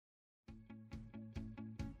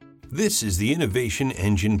This is the Innovation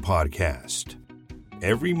Engine Podcast.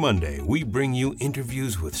 Every Monday, we bring you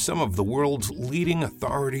interviews with some of the world's leading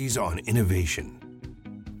authorities on innovation.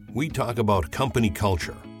 We talk about company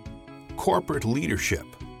culture, corporate leadership,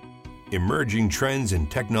 emerging trends and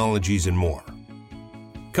technologies, and more.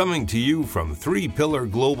 Coming to you from Three Pillar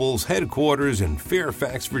Global's headquarters in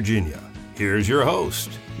Fairfax, Virginia, here's your host,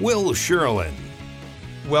 Will Sherlin.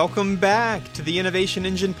 Welcome back to the Innovation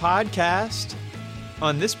Engine Podcast.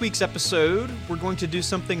 On this week's episode, we're going to do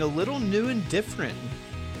something a little new and different.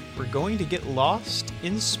 We're going to get lost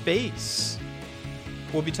in space.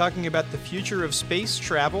 We'll be talking about the future of space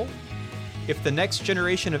travel, if the next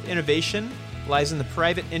generation of innovation lies in the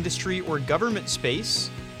private industry or government space,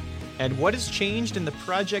 and what has changed in the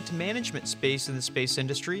project management space in the space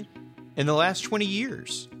industry in the last 20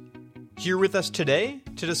 years. Here with us today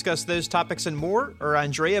to discuss those topics and more are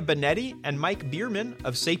Andrea Bennetti and Mike Bearman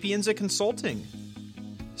of Sapienza Consulting.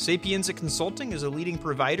 Sapienza Consulting is a leading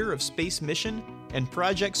provider of space mission and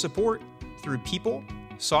project support through people,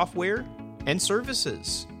 software, and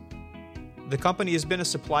services. The company has been a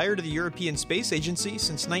supplier to the European Space Agency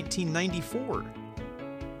since 1994.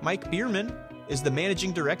 Mike Bearman is the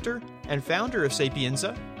managing director and founder of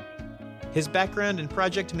Sapienza. His background in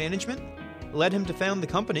project management led him to found the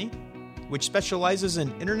company, which specializes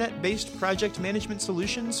in internet-based project management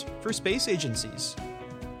solutions for space agencies.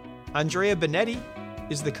 Andrea Bennetti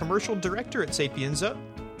is the commercial director at Sapienza,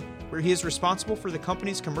 where he is responsible for the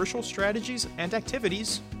company's commercial strategies and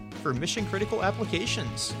activities for mission-critical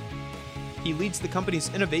applications. He leads the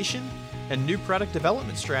company's innovation and new product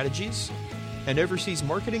development strategies and oversees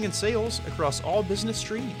marketing and sales across all business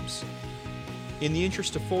streams. In the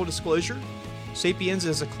interest of full disclosure, Sapienza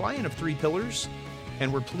is a client of Three Pillars,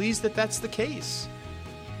 and we're pleased that that's the case.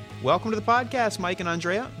 Welcome to the podcast, Mike and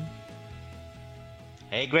Andrea.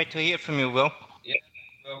 Hey, great to hear from you, Will. Yeah,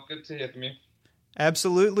 well, good to hear from you.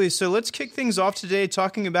 Absolutely. So let's kick things off today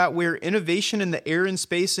talking about where innovation in the air and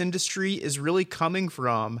space industry is really coming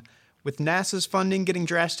from. With NASA's funding getting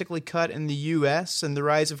drastically cut in the U.S. and the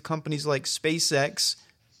rise of companies like SpaceX,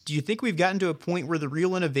 do you think we've gotten to a point where the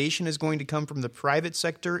real innovation is going to come from the private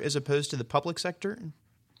sector as opposed to the public sector?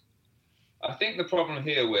 I think the problem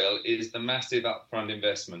here, Will, is the massive upfront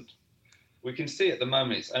investment. We can see at the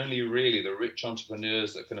moment it's only really the rich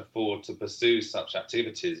entrepreneurs that can afford to pursue such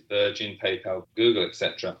activities, Virgin, PayPal, Google,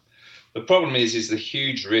 etc. The problem is the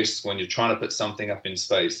huge risk when you're trying to put something up in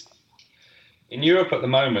space. In Europe at the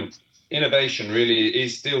moment, innovation really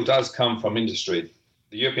still does come from industry.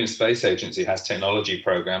 The European Space Agency has technology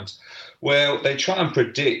programs where they try and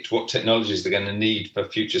predict what technologies they're going to need for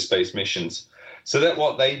future space missions. So that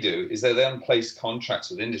what they do is they then place contracts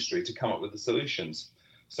with industry to come up with the solutions.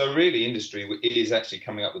 So really industry is actually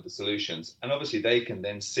coming up with the solutions, and obviously they can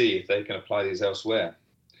then see if they can apply these elsewhere.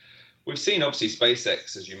 We've seen obviously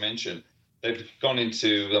SpaceX, as you mentioned, they've gone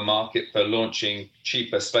into the market for launching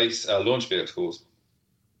cheaper space launch vehicles.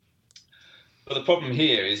 But the problem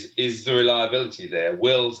here is the reliability there.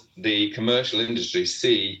 Will the commercial industry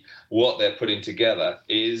see what they're putting together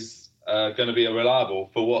is going to be reliable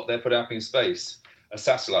for what they're putting up in space? A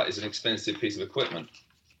satellite is an expensive piece of equipment.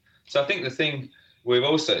 So I think the thing we've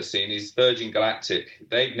also seen is Virgin Galactic.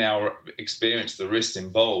 They've now experienced the risks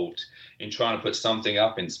involved in trying to put something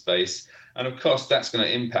up in space. And of course, that's going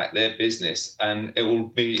to impact their business. And it will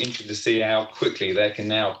be interesting to see how quickly they can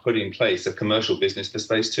now put in place a commercial business for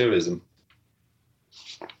space tourism.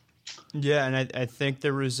 Yeah, and I think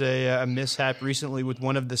there was a mishap recently with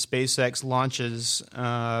one of the SpaceX launches.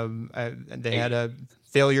 They had a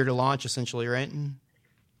failure to launch, essentially, right?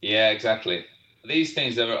 Yeah, exactly. These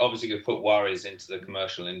things are obviously going to put worries into the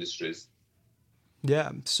commercial industries. Yeah,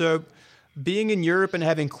 so being in Europe and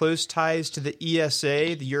having close ties to the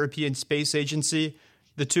ESA, the European Space Agency,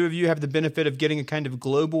 the two of you have the benefit of getting a kind of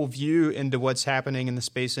global view into what's happening in the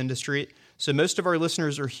space industry. So most of our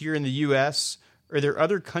listeners are here in the U.S. Are there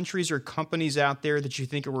other countries or companies out there that you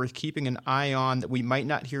think are worth keeping an eye on that we might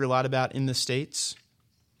not hear a lot about in the States?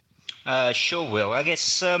 Sure, Will. I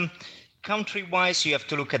guess country-wise, you have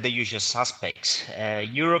to look at the usual suspects.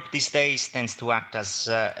 Europe these days tends to act as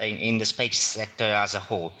in the space sector as a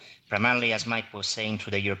whole, primarily, as Mike was saying,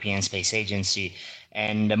 through the European Space Agency,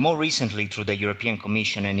 and more recently through the European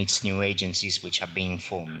Commission and its new agencies which are being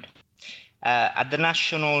formed. At the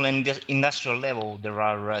national and industrial level, there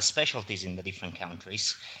are specialties in the different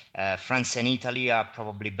countries. France and Italy are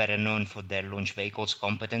probably better known for their launch vehicles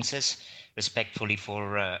competences, respectively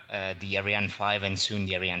for the Ariane 5 and soon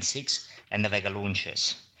the Ariane 6 and the Vega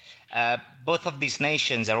launches. Both of these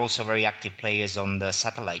nations are also very active players on the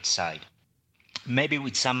satellite side. maybe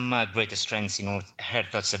with some greater strengths in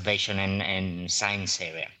Earth observation and science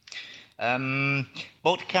area.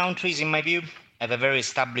 Both countries, in my view, have a very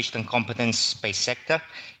established and competent space sector,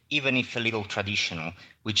 even if a little traditional,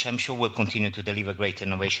 which I'm sure will continue to deliver great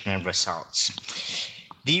innovation and results.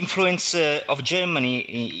 The influence of Germany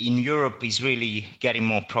in Europe is really getting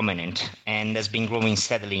more prominent and has been growing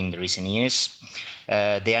steadily in the recent years.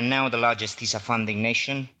 They are now the largest ESA funding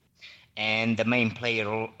nation and the main player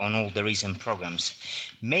on all the recent programs.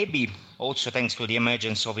 Maybe also thanks to the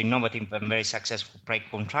emergence of innovative and very successful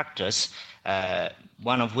private contractors,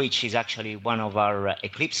 one of which is actually one of our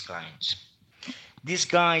Eclipse clients. These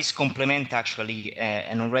guys complement actually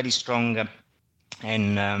an already strong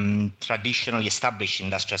and traditionally established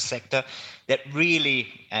industrial sector that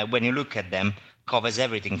really, when you look at them, covers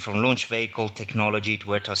everything from launch vehicle technology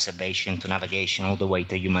to Earth observation to navigation all the way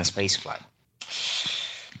to human spaceflight.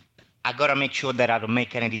 I gotta make sure that I don't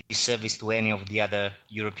make any disservice to any of the other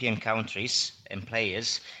European countries and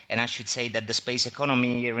players, and I should say that the space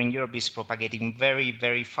economy here in Europe is propagating very,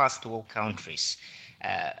 very fast to all countries.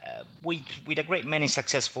 With a great many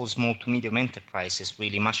successful small to medium enterprises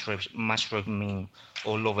really mushrooming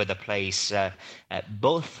all over the place,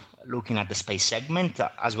 both looking at the space segment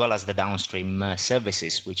as well as the downstream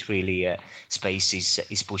services, which really space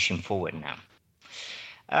is pushing forward now.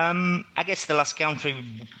 I guess the last country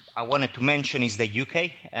I wanted to mention is the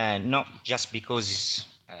UK, not just because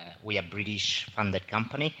we are a British-funded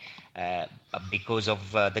company, but because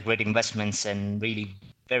of the great investments and really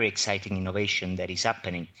very exciting innovation that is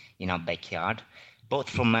happening in our backyard, both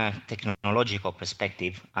from a technological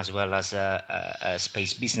perspective as well as a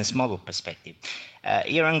space business model perspective.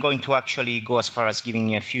 Here I'm going to actually go as far as giving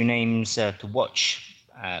you a few names to watch.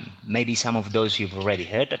 Maybe some of those you've already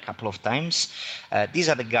heard a couple of times. These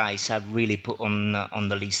are the guys I've really put on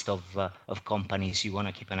the list of companies you want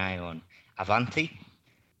to keep an eye on. Avanti,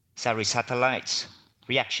 Surrey Satellites,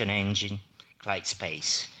 Reaction Engine, Clyde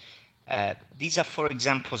Space. These are 4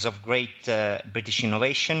 examples of great British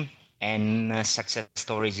innovation and success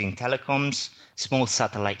stories in telecoms, small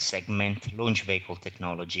satellite segment, launch vehicle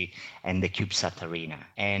technology, and the CubeSat arena.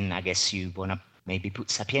 And I guess you want to maybe put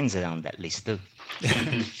Sapienza on that list too.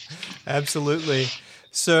 Absolutely.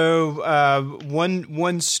 So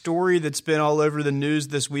one story that's been all over the news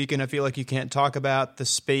this week, and I feel like you can't talk about the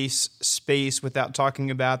space without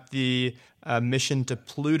talking about the mission to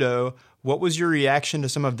Pluto. What was your reaction to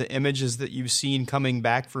some of the images that you've seen coming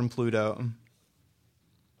back from Pluto?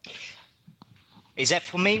 Is that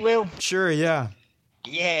for me, Will? Sure, yeah.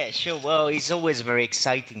 Yeah, sure. Well, it's always very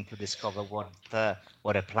exciting to discover what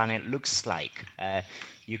a planet looks like.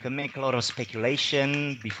 You can make a lot of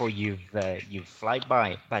speculation before you fly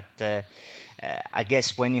by, but I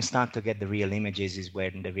guess when you start to get the real images is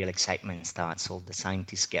when the real excitement starts. All the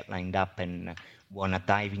scientists get lined up and want to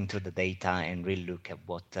dive into the data and really look at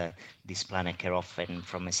what this planet can offer and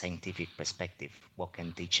from a scientific perspective, what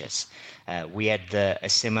can teach us. We had a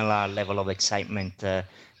similar level of excitement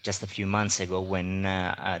just a few months ago when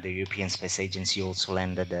the European Space Agency also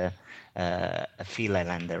landed a Philae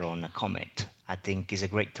lander on a comet. I think is a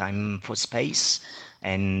great time for space,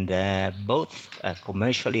 and both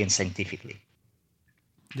commercially and scientifically.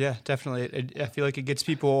 Yeah, definitely. I feel like it gets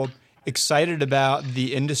people excited about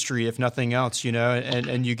the industry, if nothing else,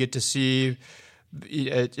 and you get to see.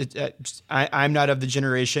 I'm not of the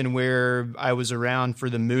generation where I was around for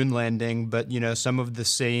the moon landing, but some of the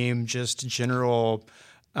same just general.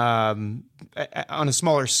 On a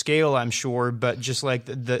smaller scale, I'm sure, but just like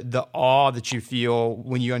the awe that you feel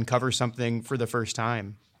when you uncover something for the first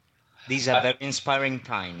time. These are very inspiring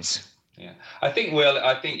times. Yeah, I think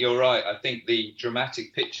you're right. I think the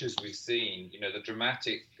dramatic pictures we've seen, the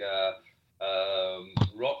dramatic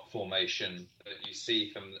rock formation that you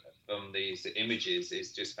see from these images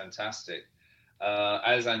is just fantastic.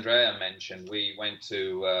 As Andrea mentioned, we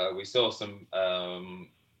saw some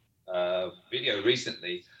video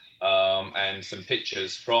recently and some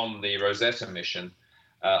pictures from the Rosetta mission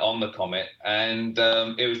on the comet, and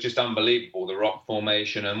it was just unbelievable, the rock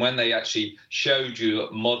formation. And when they actually showed you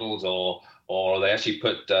models or they actually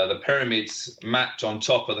put the pyramids mapped on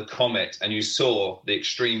top of the comet, and you saw the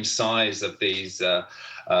extreme size of these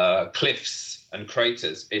cliffs and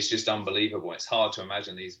craters, it's just unbelievable. It's hard to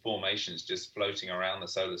imagine these formations just floating around the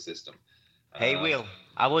solar system. Hey, Will,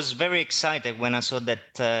 I was very excited when I saw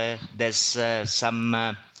that there's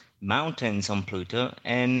some mountains on Pluto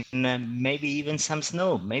and maybe even some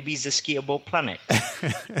snow. Maybe it's a skiable planet.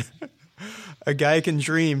 A guy can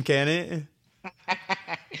dream, can it?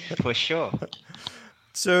 For sure.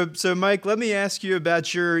 So Mike, let me ask you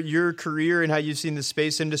about your career and how you've seen the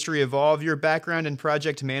space industry evolve. Your background in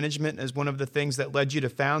project management is one of the things that led you to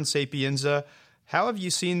found Sapienza. How have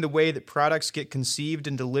you seen the way that products get conceived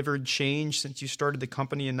and delivered change since you started the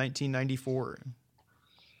company in 1994?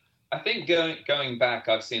 I think going back,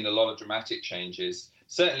 I've seen a lot of dramatic changes.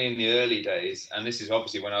 Certainly in the early days, and this is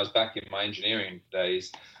obviously when I was back in my engineering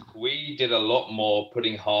days, we did a lot more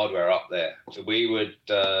putting hardware up there. So we would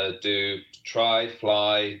do try,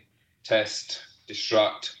 fly, test,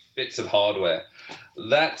 destruct bits of hardware.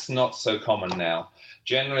 That's not so common now.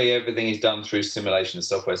 Generally, everything is done through simulation,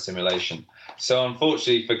 software simulation. So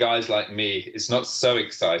unfortunately, for guys like me, it's not so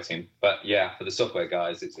exciting. But yeah, for the software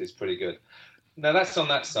guys, it's pretty good. Now, that's on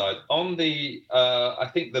that side. On the, I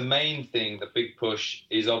think the main thing, the big push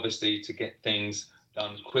is obviously to get things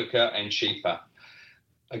done quicker and cheaper.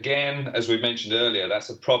 Again, as we mentioned earlier, that's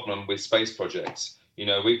a problem with space projects. You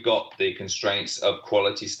know, we've got the constraints of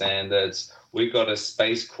quality standards. We've got to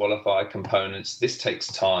space qualify components. This takes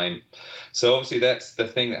time. So obviously that's the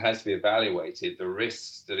thing that has to be evaluated, the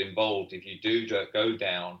risks that are involved if you do go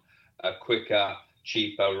down a quicker,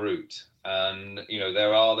 cheaper route. And, you know,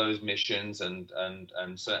 there are those missions and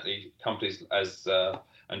certainly companies, as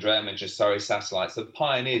Andrea mentioned, Surrey Satellites have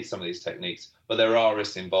pioneered some of these techniques, but there are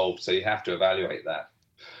risks involved, so you have to evaluate that.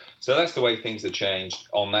 So that's the way things have changed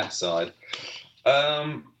on that side.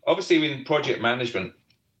 Obviously, in project management,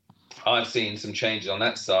 I've seen some changes on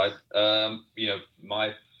that side. You know,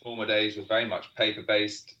 my former days was very much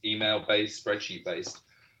paper-based, email-based, spreadsheet-based.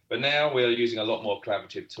 But now we're using a lot more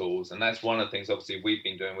collaborative tools, and that's one of the things, obviously, we've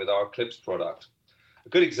been doing with our Eclipse product. A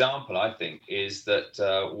good example, I think, is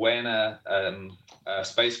that when a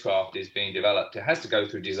spacecraft is being developed, it has to go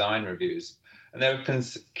through design reviews. And there are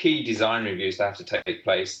key design reviews that have to take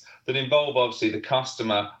place that involve, obviously, the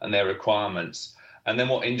customer and their requirements, and then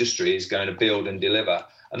what industry is going to build and deliver.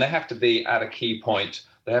 And they have to be at a key point.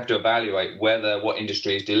 They have to evaluate whether what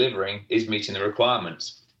industry is delivering is meeting the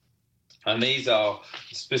requirements. And these are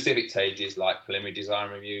specific stages like preliminary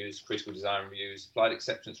design reviews, critical design reviews, flight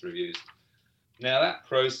acceptance reviews. Now, that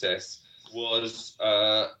process was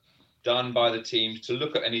done by the teams to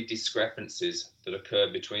look at any discrepancies that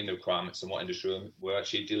occurred between the requirements and what industry were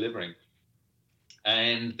actually delivering.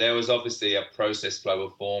 And there was obviously a process flow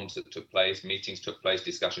of forms that took place, meetings took place,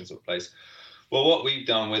 discussions took place. Well, what we've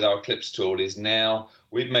done with our Eclipse tool is now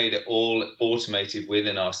we've made it all automated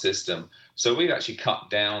within our system. So we've actually cut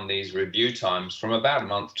down these review times from about a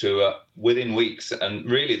month to within weeks. And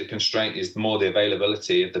really the constraint is more the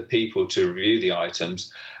availability of the people to review the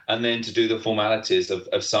items and then to do the formalities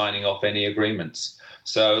of signing off any agreements.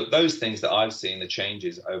 So those things that I've seen, the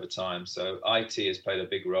changes over time. So IT has played a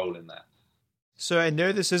big role in that. So I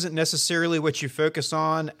know this isn't necessarily what you focus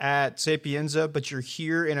on at Sapienza, but you're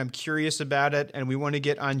here and I'm curious about it. And we want to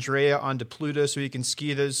get Andrea onto Pluto so he can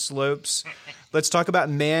ski those slopes. Let's talk about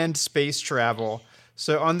manned space travel.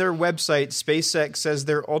 So on their website, SpaceX says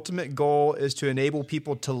their ultimate goal is to enable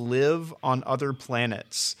people to live on other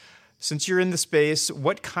planets. Since you're in the space,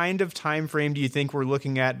 what kind of time frame do you think we're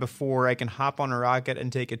looking at before I can hop on a rocket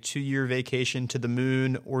and take a 2-year vacation to the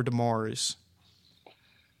moon or to Mars?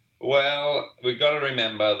 Well, we've got to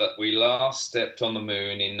remember that we last stepped on the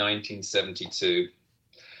moon in 1972.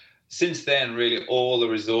 Since then, really, all the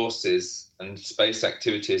resources and space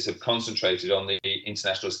activities have concentrated on the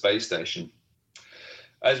International Space Station.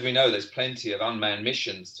 As we know, there's plenty of unmanned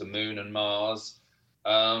missions to Moon and Mars,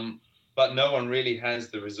 but no one really has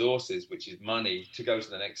the resources, which is money, to go to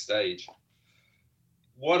the next stage.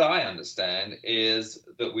 What I understand is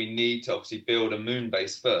that we need to obviously build a moon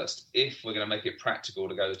base first if we're going to make it practical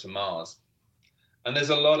to go to Mars. And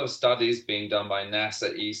there's a lot of studies being done by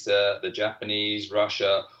NASA, ESA, the Japanese,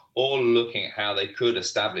 Russia, all looking at how they could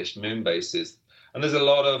establish moon bases. And there's a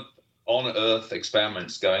lot of on-Earth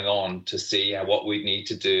experiments going on to see what we'd need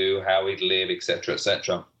to do, how we'd live, etc.,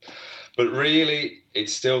 etc. But really,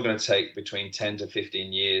 it's still going to take between 10 to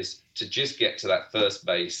 15 years to just get to that first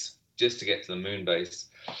base, just to get to the moon base.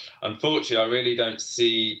 Unfortunately, I really don't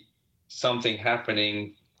see something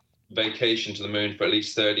happening, vacation to the moon for at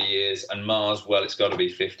least 30 years, and Mars, well, it's got to be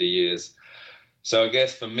 50 years. So I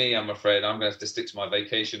guess for me, I'm afraid I'm going to have to stick to my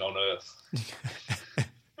vacation on Earth.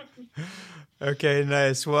 Okay,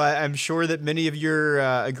 nice. Well, I'm sure that many of your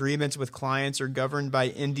agreements with clients are governed by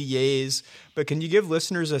NDAs, but can you give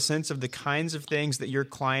listeners a sense of the kinds of things that your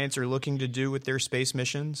clients are looking to do with their space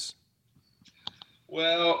missions?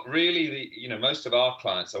 Well, really, most of our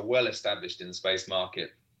clients are well established in the space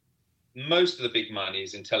market. Most of the big money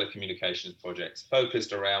is in telecommunications projects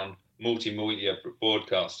focused around multimedia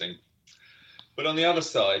broadcasting. But on the other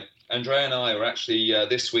side, Andrea and I were actually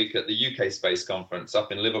this week at the UK Space Conference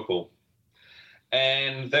up in Liverpool.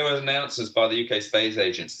 And there were announcements by the UK Space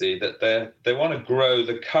Agency that they want to grow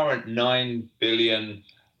the current £9 billion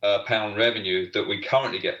pound revenue that we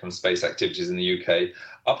currently get from space activities in the UK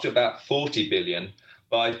up to about 40 billion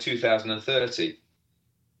by 2030.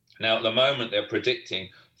 Now, at the moment, they're predicting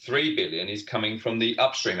 3 billion is coming from the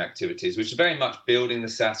upstream activities, which is very much building the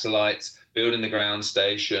satellites, building the ground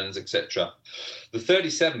stations, etc. The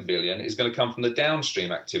 37 billion is going to come from the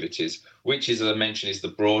downstream activities, which is, as I mentioned, is the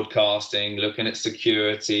broadcasting, looking at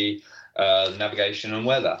security, navigation and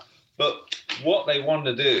weather. But what they want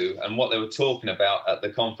to do and what they were talking about at the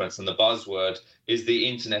conference and the buzzword is the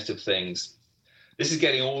Internet of Things. This is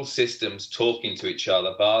getting all systems talking to each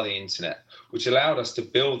other via the internet, which allowed us to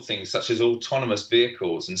build things such as autonomous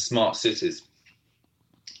vehicles and smart cities.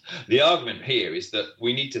 The argument here is that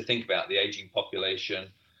we need to think about the aging population,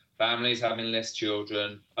 families having less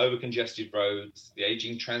children, over-congested roads, the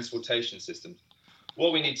aging transportation systems.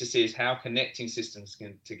 What we need to see is how connecting systems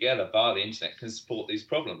together via the internet can support these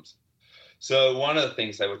problems. So one of the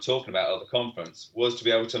things they were talking about at the conference was to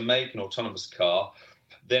be able to make an autonomous car.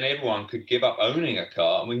 Then everyone could give up owning a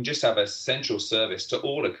car and we can just have a central service to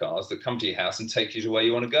order cars that come to your house and take you to where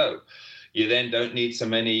you want to go. You then don't need so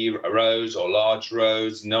many roads or large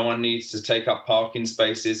roads. No one needs to take up parking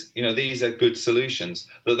spaces. You know, these are good solutions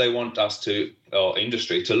that they want us to, or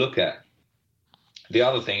industry, to look at. The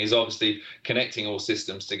other thing is obviously connecting all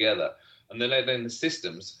systems together. And then letting the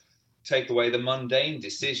systems take away the mundane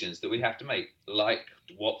decisions that we have to make, like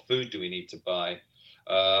what food do we need to buy?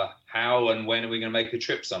 How and when are we going to make a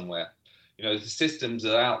trip somewhere? You know, the systems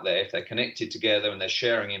are out there. If they're connected together and they're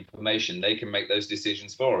sharing information, they can make those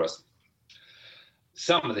decisions for us.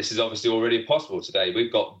 Some of this is obviously already possible today.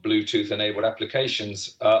 We've got Bluetooth-enabled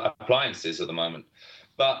appliances at the moment.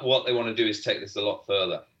 But what they want to do is take this a lot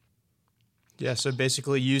further. Yeah, so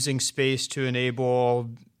basically using space to enable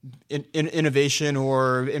innovation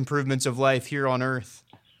or improvements of life here on Earth.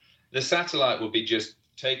 The satellite will be just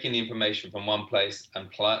taking the information from one place and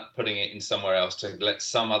putting it in somewhere else to let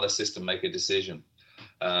some other system make a decision.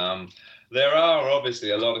 There are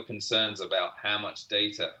obviously a lot of concerns about how much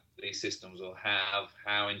data these systems will have,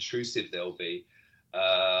 how intrusive they'll be.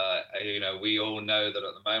 You know, we all know that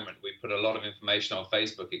at the moment we put a lot of information on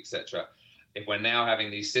Facebook, etc. If we're now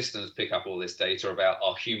having these systems pick up all this data about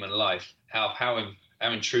our human life, how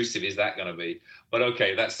intrusive is that going to be? But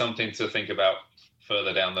okay, that's something to think about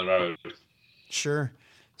further down the road. Sure.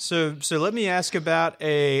 So let me ask about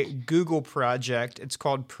a Google project. It's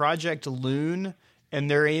called Project Loon, and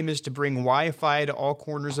their aim is to bring Wi-Fi to all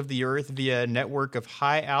corners of the Earth via a network of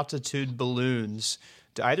high-altitude balloons.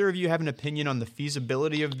 Do either of you have an opinion on the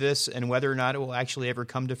feasibility of this and whether or not it will actually ever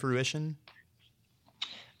come to fruition?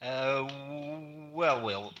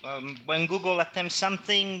 When Google attempts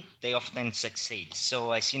something, they often succeed.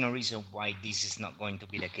 So I see no reason why this is not going to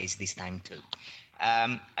be the case this time too.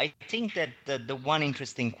 I think that the one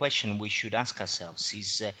interesting question we should ask ourselves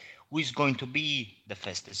is who is going to be the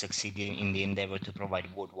first to succeed in the endeavor to provide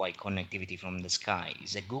worldwide connectivity from the sky?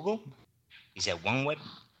 Is it Google? Is it OneWeb?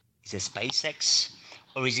 Is it SpaceX?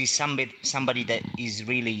 Or is it somebody that is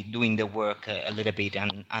really doing the work a little bit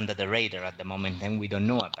under the radar at the moment and we don't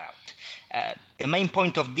know about? The main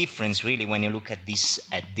point of difference really when you look at these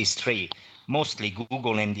three, mostly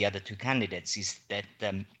Google and the other two candidates, is that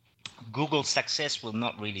Google's success will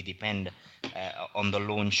not really depend on the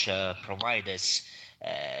launch providers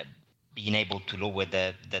being able to lower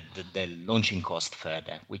the launching cost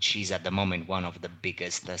further, which is at the moment one of the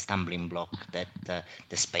biggest stumbling block that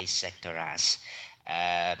the space sector has.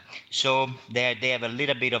 So they have a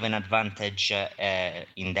little bit of an advantage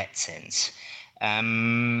in that sense.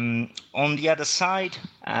 On the other side,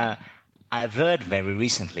 I've heard very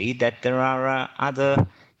recently that there are other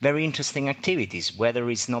very interesting activities. Whether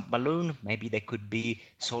it's not balloon, maybe there could be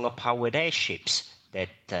solar-powered airships that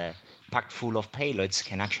packed full of payloads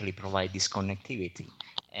can actually provide this connectivity.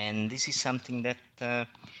 And this is something that,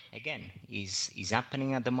 again, is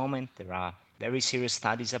happening at the moment. There are very serious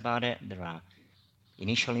studies about it. There are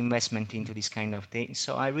initial investment into this kind of thing.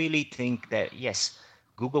 So I really think that, yes,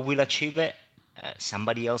 Google will achieve it.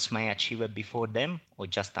 Somebody else may achieve it before them or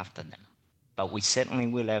just after them. But we certainly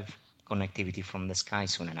will have connectivity from the sky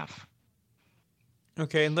soon enough.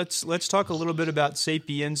 Okay, and let's talk a little bit about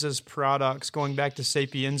Sapienza's products, going back to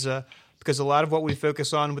Sapienza, because a lot of what we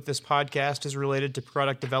focus on with this podcast is related to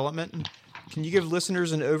product development. Can you give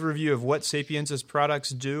listeners an overview of what Sapienza's products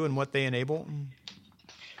do and what they enable?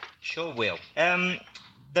 Sure will.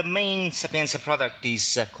 The main Sapienza product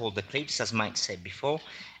is called Eclipse, as Mike said before,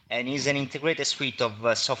 and is an integrated suite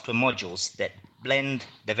of software modules that blend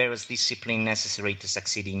the various disciplines necessary to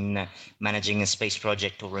succeed in managing a space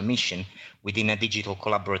project or a mission within a digital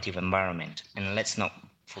collaborative environment. And let's not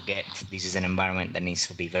forget, this is an environment that needs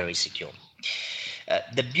to be very secure.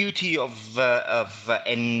 The beauty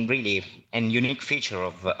and unique feature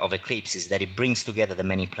of Eclipse is that it brings together the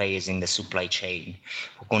many players in the supply chain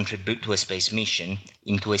who contribute to a space mission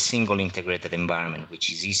into a single integrated environment, which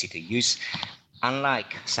is easy to use,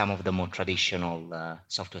 unlike some of the more traditional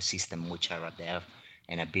software systems which are out there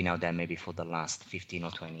and have been out there maybe for the last 15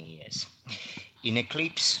 or 20 years. In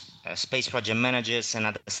Eclipse, space project managers and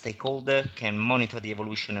other stakeholders can monitor the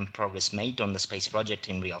evolution and progress made on the space project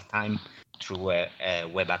in real time through a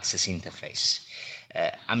web access interface.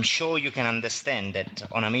 I'm sure you can understand that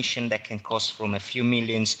on a mission that can cost from a few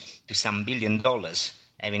millions to some $1 billion,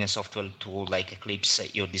 having a software tool like Eclipse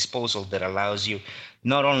at your disposal that allows you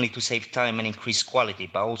not only to save time and increase quality,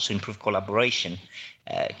 but also improve collaboration,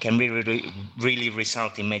 can really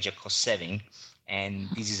result in major cost saving. And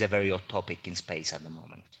this is a very hot topic in space at the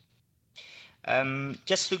moment.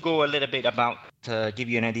 Just to go a little bit about, give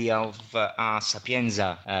you an idea of our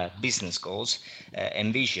Sapienza business goals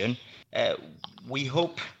and vision, we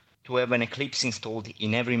hope to have an Eclipse installed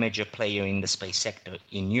in every major player in the space sector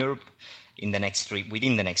in Europe within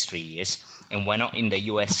the next 3 years, and why not in the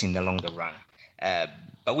US in the longer run.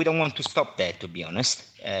 But we don't want to stop there, to be honest.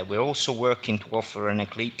 We're also working to offer an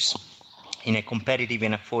Eclipse in a competitive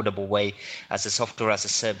and affordable way as a software as a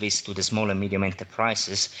service to the small and medium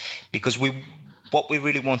enterprises, because what we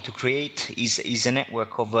really want to create is a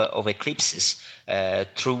network of Eclipses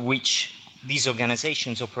through which these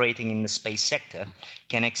organizations operating in the space sector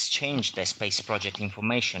can exchange their space project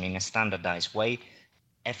information in a standardized way,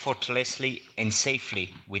 effortlessly and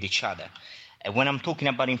safely with each other. And when I'm talking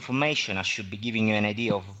about information, I should be giving you an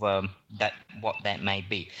idea of what that may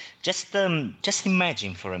be. Just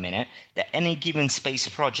imagine for a minute that any given space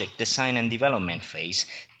project design and development phase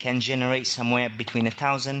can generate somewhere between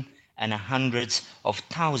 1,000 and hundreds of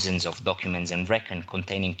thousands of documents and records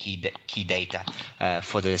containing key data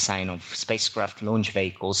for the design of spacecraft, launch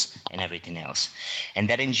vehicles, and everything else. And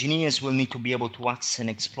that engineers will need to be able to access and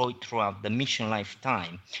exploit throughout the mission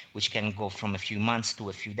lifetime, which can go from a few months to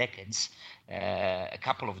a few decades, a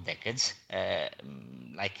couple of decades,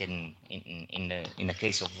 like in the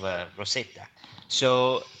case of Rosetta.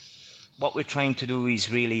 So what we're trying to do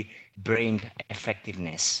is really bring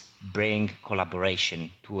effectiveness, bring collaboration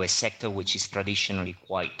to a sector which is traditionally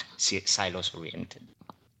quite silos oriented.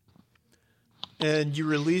 And you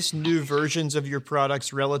release new versions of your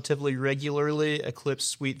products relatively regularly. Eclipse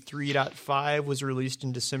Suite 3.5 was released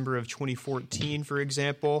in December of 2014, for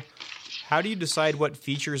example. How do you decide what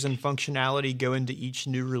features and functionality go into each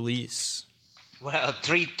new release? Well,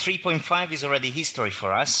 3.5 is already history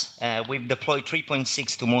for us. We've deployed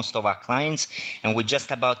 3.6 to most of our clients, and we're just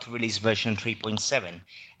about to release version 3.7.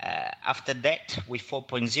 After that, with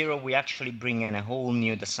 4.0, we actually bring in a whole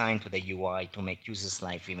new design to the UI to make users'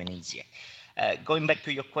 life even easier. Going back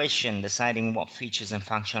to your question, deciding what features and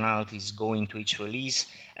functionalities go into each release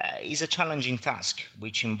is a challenging task,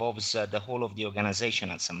 which involves the whole of the organization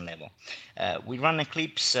at some level. We run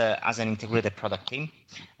Eclipse as an integrated product team.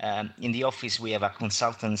 In the office, we have a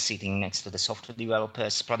consultant sitting next to the software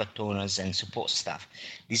developers, product owners, and support staff.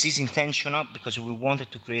 This is intentional because we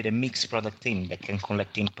wanted to create a mixed product team that can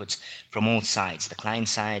collect inputs from all sides, the client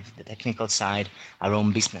side, the technical side, our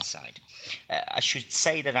own business side. I should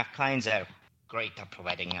say that our clients are great at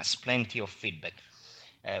providing us plenty of feedback.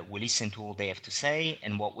 We listen to all they have to say,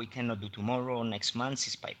 and what we cannot do tomorrow or next month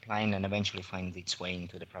is pipeline and eventually find its way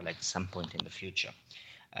into the product at some point in the future.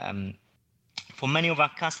 For many of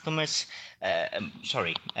our customers,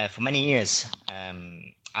 for many years,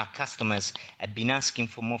 our customers have been asking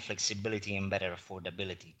for more flexibility and better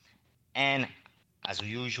affordability. And as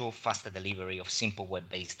usual, faster delivery of simple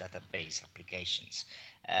web-based database applications.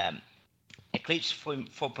 Eclipse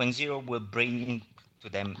 4.0 will bring to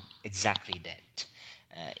them exactly that.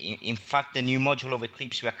 In fact, the new module of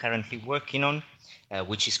Eclipse we are currently working on,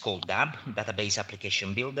 which is called DAB, Database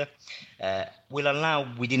Application Builder, will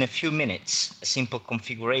allow within a few minutes a simple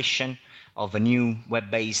configuration of a new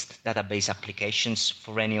web-based database applications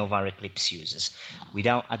for any of our Eclipse users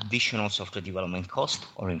without additional software development cost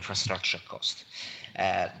or infrastructure cost.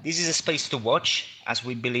 This is a space to watch, as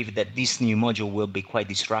we believe that this new module will be quite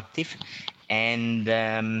disruptive, and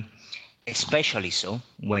especially so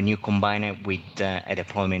when you combine it with a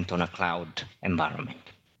deployment on a cloud environment.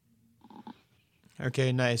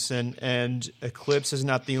 Okay, nice. And Eclipse is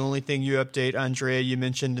not the only thing you update. Andrea, you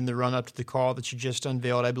mentioned in the run-up to the call that you just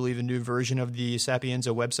unveiled, I believe, a new version of the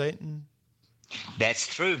Sapienza website. That's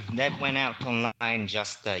true. That went out online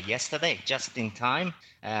just yesterday, just in time.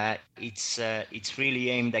 It's really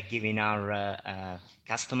aimed at giving our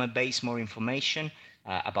customer base more information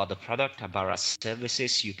about the product, about our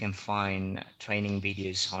services. You can find training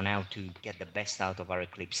videos on how to get the best out of our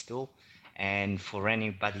Eclipse tool. And for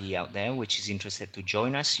anybody out there which is interested to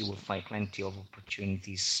join us, you will find plenty of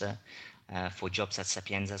opportunities for jobs at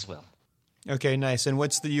Sapienza as well. Okay, nice. And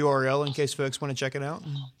what's the URL in case folks want to check it out?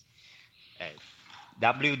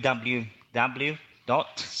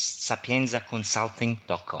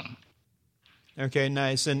 www.sapienzaconsulting.com. Okay,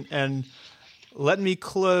 nice. And let me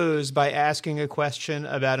close by asking a question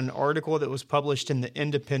about an article that was published in The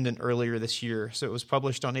Independent earlier this year. So it was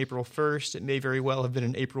published on April 1st. It may very well have been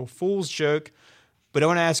an April Fool's joke, but I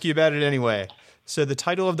want to ask you about it anyway. So the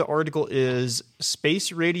title of the article is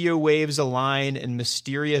Space Radio Waves Align in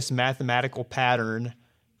Mysterious Mathematical Pattern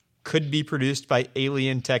Could Be Produced by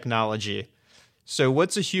Alien Technology. So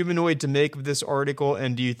what's a humanoid to make of this article,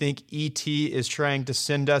 and do you think E.T. is trying to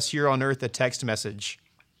send us here on Earth a text message?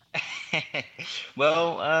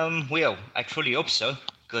 Well, I truly hope so,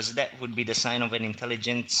 because that would be the sign of an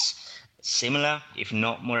intelligence similar, if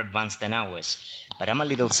not more advanced than ours. But I'm a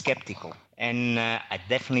little skeptical, and I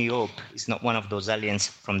definitely hope it's not one of those aliens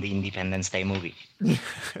from the Independence Day movie.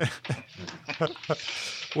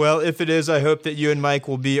 Well, if it is, I hope that you and Mike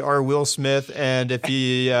will be our Will Smith, and if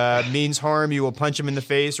he means harm, you will punch him in the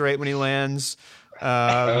face right when he lands.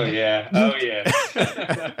 Oh, yeah.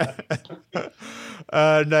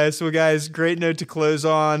 Nice. Well, guys, great note to close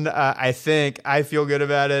on. I feel good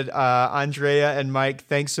about it. Andrea and Mike,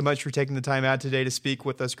 thanks so much for taking the time out today to speak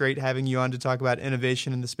with us. Great having you on to talk about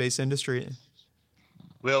innovation in the space industry.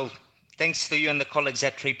 Well, thanks to you and the colleagues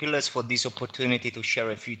at Three Pillars for this opportunity to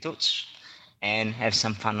share a few thoughts and have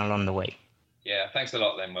some fun along the way. Yeah, thanks a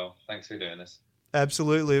lot then, Will. Thanks for doing this.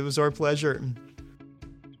 Absolutely. It was our pleasure.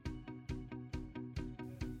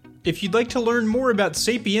 If you'd like to learn more about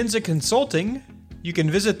Sapienza Consulting, you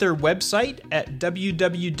can visit their website at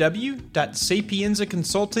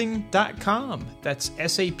www.sapienzaconsulting.com. That's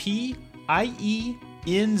SAPIENZA.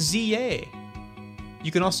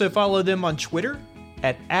 You can also follow them on Twitter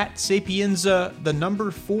at Sapienza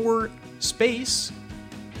 4 space.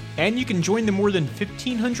 And you can join the more than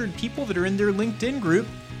 1,500 people that are in their LinkedIn group,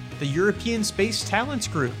 the European Space Talents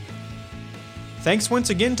Group. Thanks once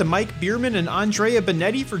again to Mike Bearman and Andrea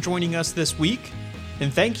Bennetti for joining us this week.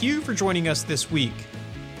 And thank you for joining us this week.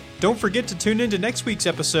 Don't forget to tune into next week's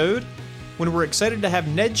episode when we're excited to have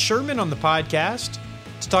Ned Sherman on the podcast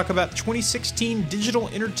to talk about the 2016 Digital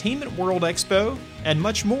Entertainment World Expo and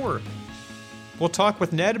much more. We'll talk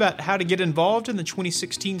with Ned about how to get involved in the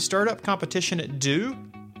 2016 startup competition at DO,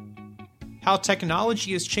 how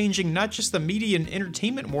technology is changing not just the media and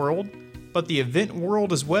entertainment world, but the event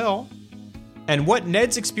world as well, and what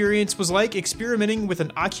Ned's experience was like experimenting with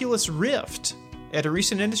an Oculus Rift at a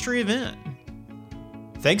recent industry event.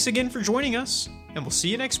 Thanks again for joining us, and we'll see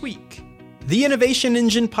you next week. The Innovation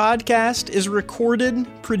Engine podcast is recorded,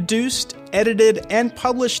 produced, edited, and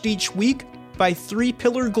published each week by 3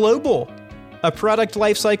 Pillar Global, a product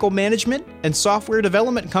lifecycle management and software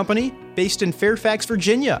development company based in Fairfax,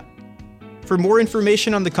 Virginia. For more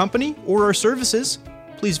information on the company or our services,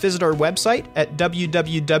 please visit our website at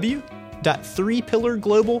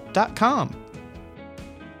www.3pillarglobal.com.